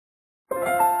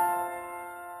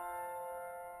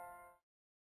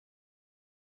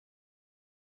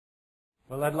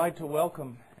Well, I'd like to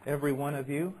welcome every one of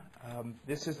you.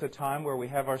 This is the time where we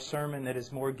have our sermon that is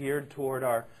more geared toward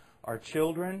our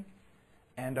children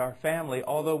and our family,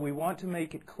 although we want to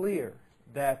make it clear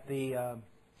that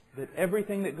that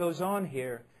everything that goes on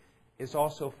here is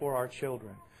also for our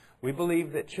children. We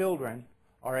believe that children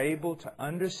are able to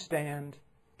understand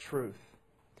truth.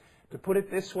 To put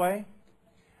it this way,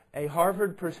 a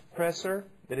Harvard professor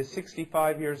that is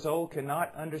 65 years old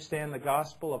cannot understand the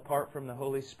gospel apart from the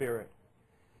Holy Spirit.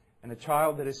 And a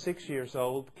child that is 6 years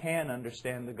old can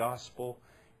understand the gospel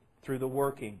through the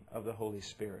working of the Holy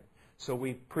Spirit. So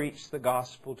we preach the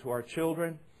gospel to our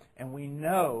children, and we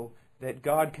know that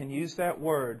God can use that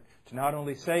word to not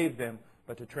only save them,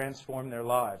 but to transform their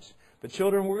lives. But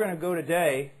children, we're going to go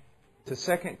today to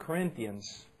 2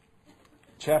 Corinthians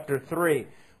chapter 3.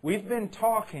 We've been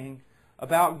talking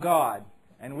about God,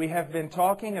 and we have been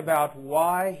talking about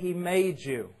why He made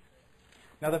you.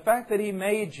 Now, the fact that He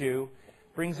made you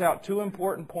brings out two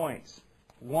important points.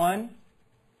 One,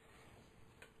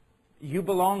 you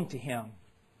belong to Him.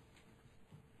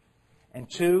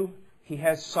 And two, He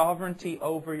has sovereignty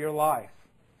over your life.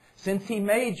 Since He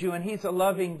made you and He's a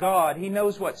loving God, He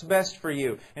knows what's best for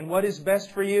you. And what is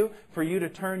best for you? For you to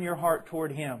turn your heart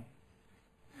toward Him.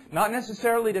 Not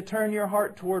necessarily to turn your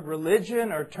heart toward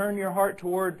religion or turn your heart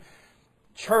toward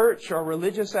church or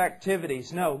religious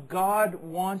activities. No, God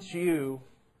wants you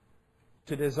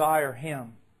to desire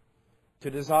Him. To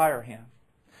desire Him.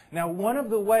 Now, one of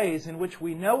the ways in which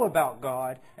we know about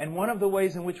God and one of the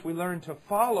ways in which we learn to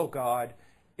follow God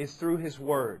is through His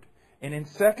Word. And in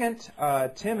 2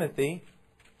 Timothy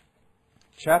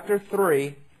chapter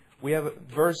 3, we have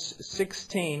verse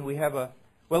 16,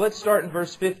 let's start in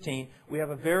verse 15. We have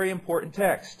a very important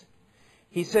text.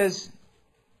 He says,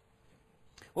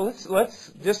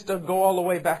 let's just go all the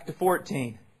way back to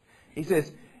 14. He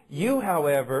says, "You,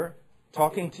 however,"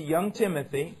 talking to young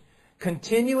Timothy,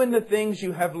 "continue in the things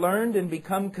you have learned and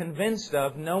become convinced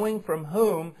of, knowing from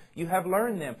whom you have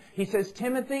learned them." He says,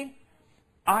 Timothy,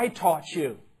 I taught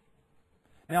you.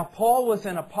 Now, Paul was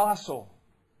an apostle.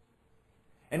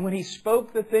 And when he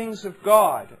spoke the things of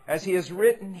God, as he has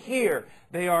written here,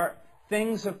 they are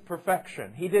things of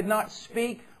perfection. He did not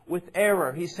speak with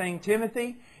error. He's saying,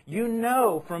 Timothy, you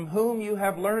know from whom you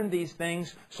have learned these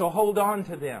things, so hold on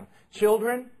to them.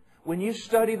 Children, when you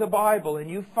study the Bible and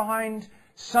you find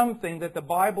something that the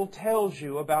Bible tells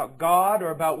you about God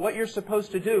or about what you're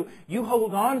supposed to do, you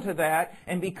hold on to that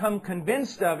and become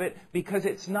convinced of it, because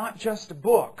it's not just a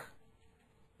book.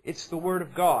 It's the Word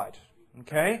of God.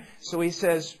 Okay? So he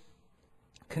says,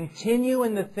 continue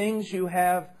in the things you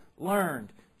have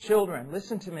learned. Children,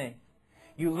 listen to me.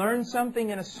 You learn something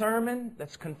in a sermon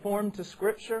that's conformed to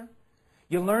Scripture.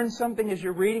 You learn something as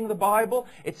you're reading the Bible.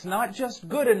 It's not just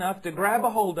good enough to grab a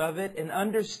hold of it and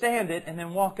understand it and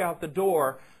then walk out the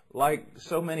door like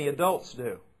so many adults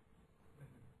do.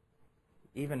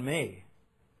 Even me.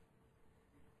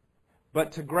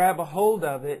 But to grab a hold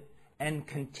of it and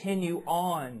continue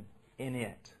on in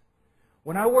it.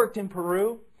 When I worked in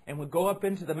Peru and would go up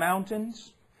into the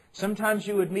mountains, sometimes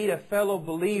you would meet a fellow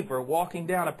believer walking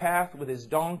down a path with his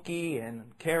donkey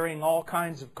and carrying all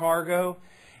kinds of cargo.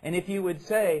 And if you would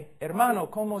say, "Hermano,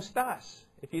 ¿cómo estás?"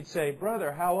 If you'd say,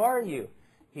 "Brother, how are you?"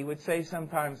 he would say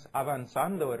sometimes,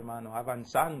 "Avanzando, hermano,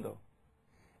 avanzando."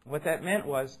 What that meant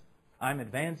was, I'm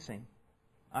advancing.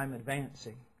 I'm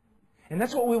advancing. And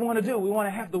that's what we want to do. We want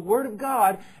to have the Word of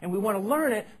God and we want to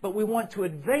learn it, but we want to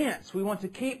advance. We want to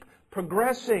keep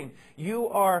progressing.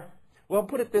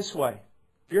 Put it this way.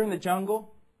 If you're in the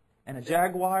jungle and a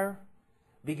jaguar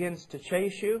begins to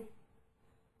chase you,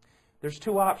 there's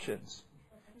two options.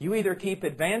 You either keep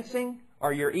advancing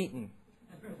or you're eaten.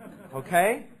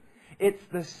 Okay? It's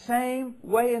the same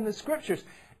way in the Scriptures.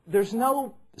 There's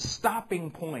no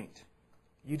stopping point.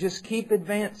 You just keep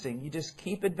advancing. You just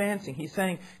keep advancing. He's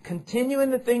saying, continue in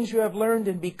the things you have learned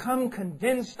and become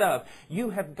convinced of.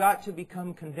 You have got to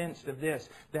become convinced of this,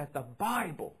 that the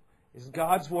Bible is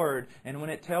God's Word. And when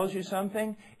it tells you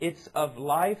something, it's of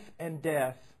life and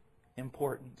death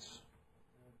importance.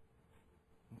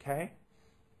 Okay?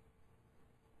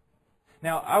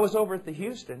 Now, I was over at the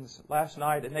Houstons last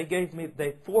night and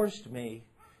they forced me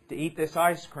to eat this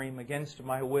ice cream against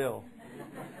my will.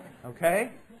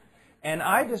 Okay? And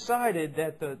I decided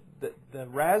that the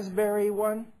raspberry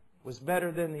one was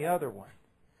better than the other one.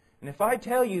 And if I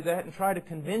tell you that and try to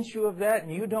convince you of that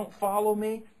and you don't follow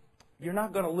me, you're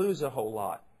not going to lose a whole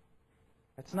lot.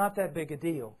 It's not that big a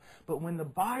deal. But when the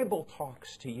Bible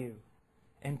talks to you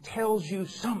and tells you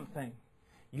something,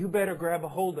 you better grab a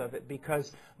hold of it, because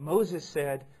Moses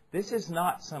said, this is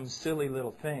not some silly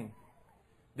little thing.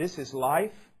 This is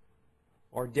life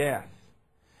or death.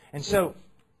 And so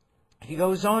he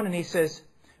goes on and he says,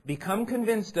 become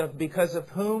convinced of, because of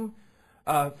whom,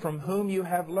 from whom you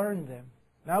have learned them.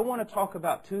 Now I want to talk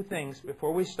about two things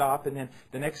before we stop, and then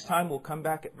the next time we'll come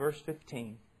back at verse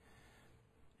 15.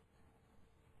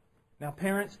 Now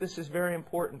parents, this is very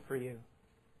important for you.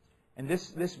 And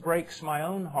this breaks my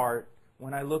own heart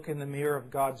when I look in the mirror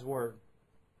of God's Word.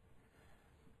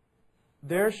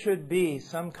 There should be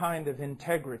some kind of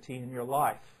integrity in your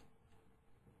life.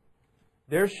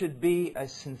 There should be a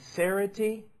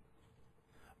sincerity,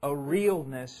 a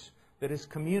realness that is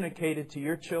communicated to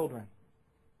your children.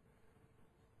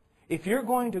 If you're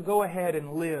going to go ahead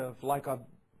and live like a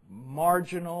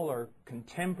marginal or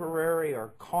contemporary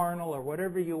or carnal or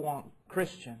whatever you want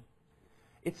Christian,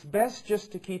 it's best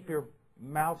just to keep your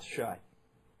mouth shut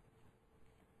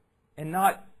and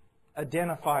not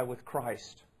identify with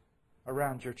Christ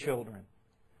around your children.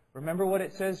 Remember what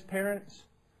it says, parents?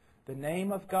 The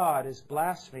name of God is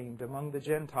blasphemed among the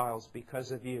Gentiles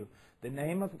because of you. The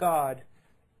name of God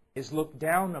is looked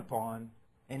down upon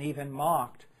and even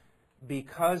mocked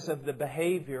because of the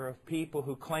behavior of people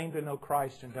who claim to know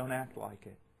Christ and don't act like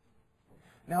it.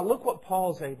 Now look what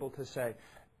Paul's able to say.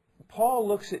 Paul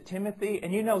looks at Timothy,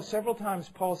 and you know several times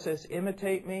Paul says,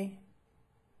 imitate me.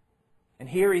 And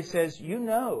here he says, you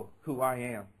know who I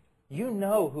am. You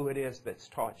know who it is that's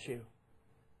taught you.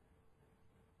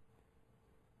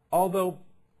 Although,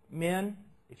 men,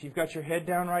 if you've got your head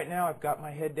down right now, I've got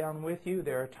my head down with you.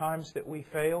 There are times that we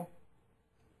fail.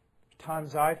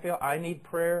 Times I fail. I need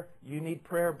prayer. You need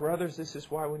prayer. Brothers, this is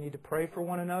why we need to pray for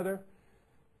one another.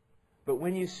 But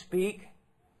when you speak,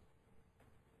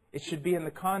 it should be in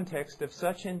the context of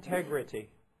such integrity.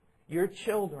 Your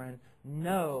children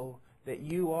know that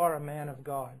you are a man of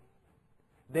God.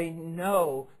 They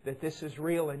know that this is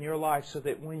real in your life, so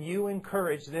that when you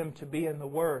encourage them to be in the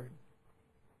Word,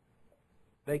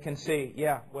 they can see,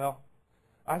 yeah, well,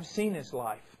 I've seen his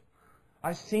life.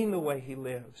 I've seen the way he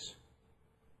lives.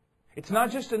 It's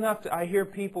not just enough I hear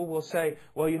people will say,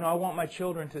 well, you know, I want my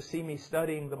children to see me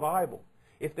studying the Bible.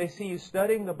 If they see you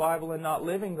studying the Bible and not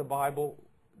living the Bible,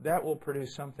 that will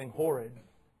produce something horrid.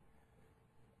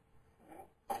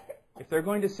 If they're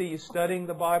going to see you studying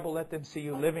the Bible, let them see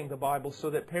you living the Bible, so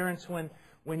that parents,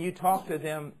 when you talk to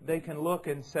them, they can look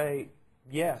and say,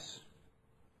 yes,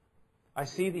 I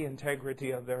see the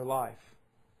integrity of their life.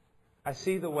 I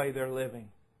see the way they're living.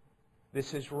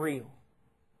 This is real.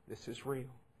 This is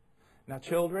real. Now,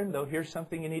 children, though, here's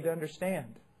something you need to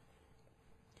understand.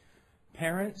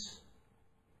 Parents,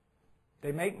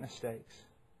 they make mistakes.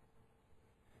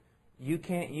 You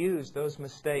can't use those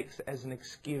mistakes as an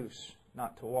excuse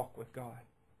not to walk with God.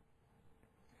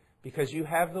 Because you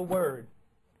have the Word.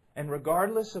 And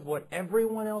regardless of what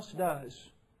everyone else does,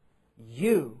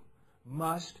 you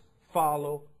must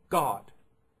follow God.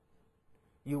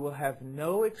 You will have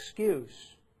no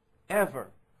excuse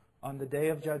ever on the day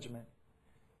of judgment.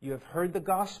 You have heard the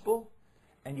gospel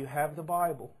and you have the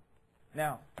Bible.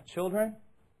 Now, children,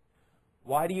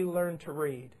 why do you learn to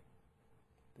read?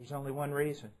 There's only one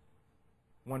reason.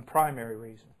 One primary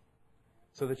reason.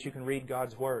 So that you can read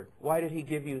God's Word. Why did He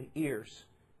give you ears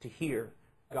to hear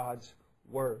God's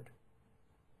Word?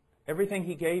 Everything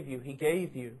He gave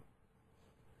you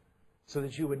so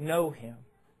that you would know Him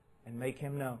and make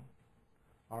Him known.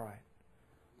 All right.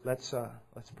 Let's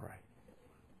pray.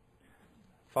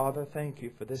 Father, thank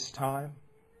you for this time.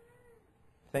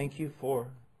 Thank you for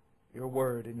your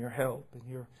Word and your help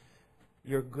and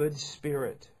your good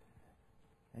spirit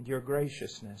and your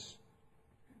graciousness.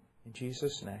 In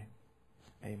Jesus' name,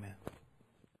 amen.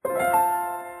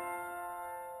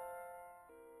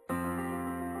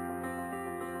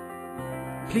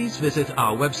 Please visit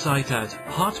our website at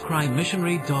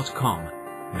heartcrymissionary.com.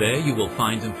 There you will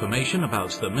find information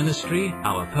about the ministry,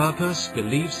 our purpose,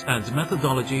 beliefs and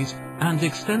methodologies, and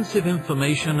extensive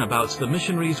information about the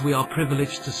missionaries we are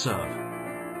privileged to serve.